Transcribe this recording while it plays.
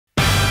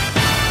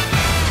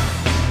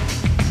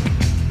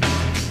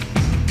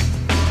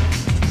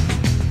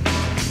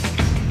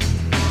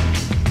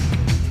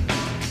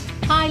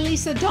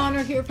Lisa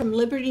Donner here from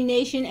Liberty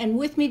Nation, and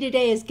with me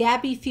today is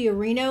Gabby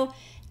Fiorino.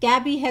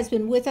 Gabby has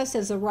been with us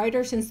as a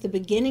writer since the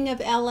beginning of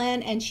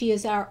LN, and she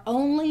is our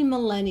only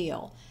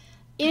millennial.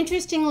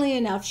 Interestingly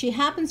enough, she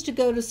happens to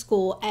go to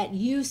school at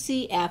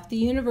UCF, the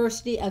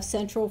University of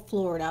Central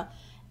Florida,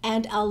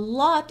 and a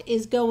lot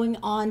is going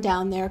on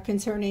down there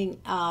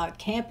concerning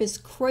campus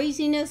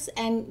craziness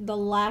and the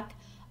lack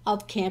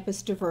of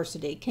campus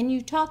diversity. Can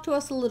you talk to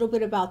us a little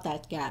bit about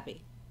that,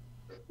 Gabby?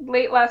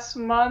 Late last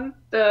month,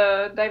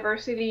 the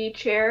diversity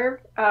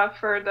chair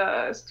for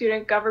the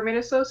Student Government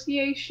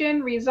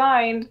Association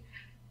resigned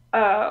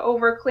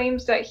over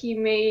claims that he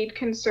made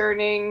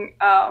concerning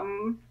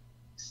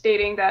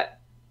stating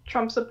that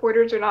Trump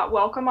supporters are not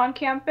welcome on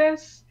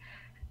campus.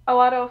 A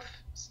lot of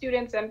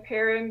students and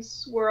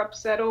parents were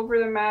upset over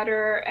the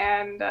matter,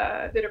 and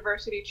the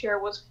diversity chair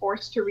was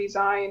forced to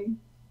resign.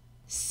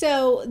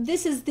 So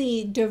this is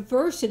the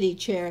diversity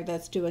chair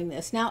that's doing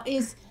this. Now,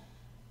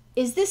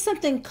 is this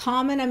something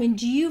common? I mean,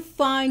 do you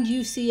find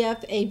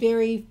UCF a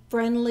very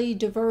friendly,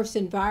 diverse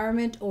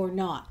environment or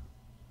not?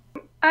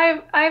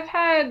 I've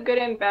had good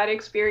and bad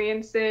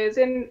experiences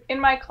in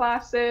my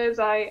classes.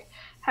 I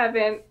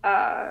haven't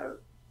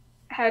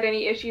had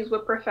any issues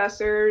with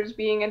professors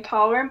being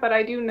intolerant, but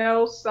I do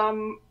know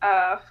some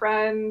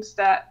friends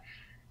that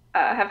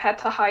have had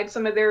to hide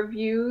some of their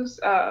views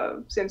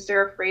since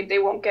they're afraid they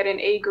won't get an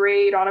A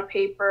grade on a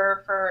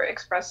paper for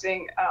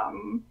expressing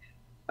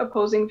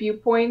opposing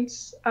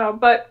viewpoints.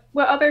 But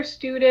with other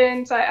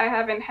students, I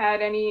haven't had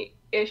any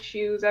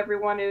issues.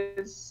 Everyone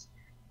is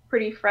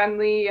pretty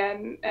friendly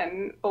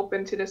and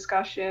open to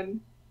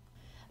discussion.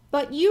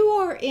 But you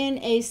are in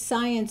a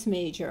science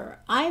major.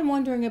 I am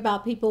wondering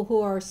about people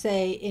who are,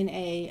 say, in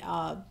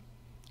a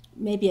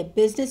maybe a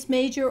business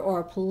major or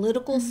a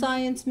political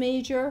science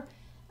major.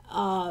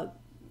 Uh,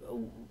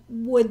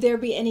 would there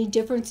be any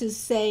differences,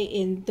 say,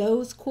 in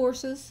those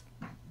courses?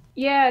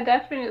 Yeah,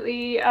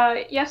 definitely.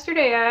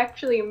 Yesterday, I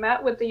actually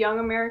met with the Young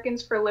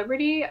Americans for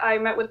Liberty. I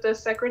met with the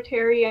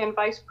secretary and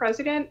vice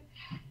president,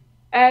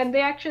 and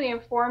they actually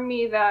informed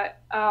me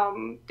that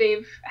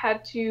they've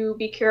had to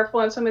be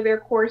careful in some of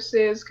their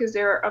courses because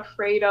they're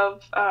afraid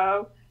of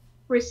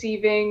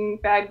receiving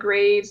bad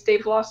grades.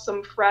 They've lost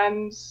some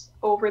friends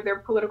over their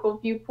political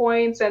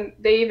viewpoints, and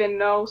they even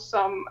know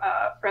some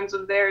friends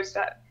of theirs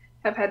that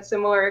have had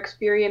similar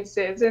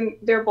experiences, and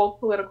they're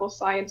both political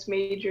science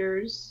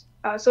majors.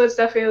 So it's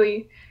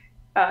definitely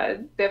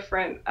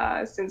different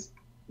since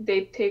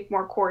they take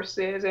more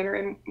courses and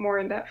are more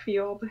in that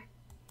field.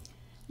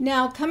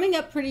 Now, coming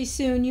up pretty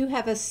soon, you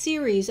have a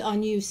series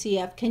on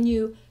UCF. Can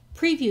you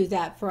preview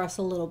that for us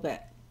a little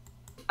bit?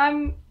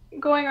 I'm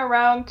going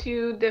around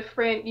to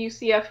different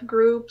UCF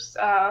groups,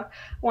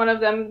 one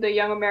of them, the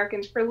Young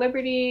Americans for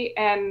Liberty,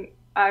 and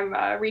I'm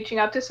reaching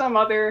out to some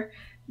other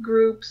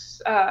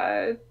groups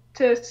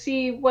to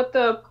see what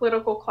the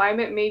political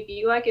climate may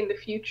be like in the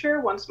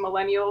future once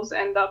millennials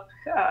end up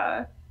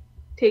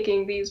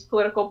taking these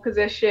political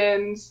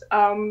positions.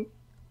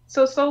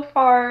 So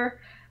far,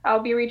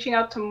 I'll be reaching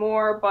out to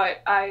more,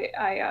 but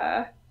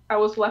I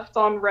was left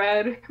on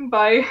red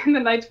by the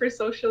Knights for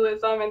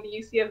Socialism and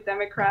the UCF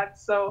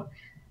Democrats. So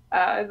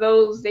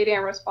those they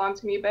didn't respond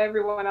to me, but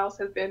everyone else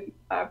has been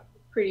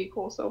pretty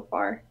cool so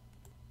far.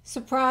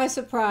 Surprise,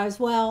 surprise.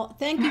 Well,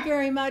 thank you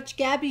very much,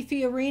 Gabby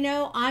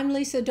Fiorino. I'm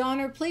Lisa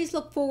Donner. Please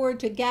look forward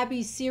to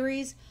Gabby's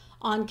series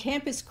on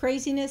campus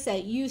craziness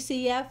at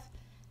UCF.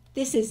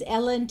 This is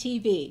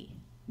LNTV.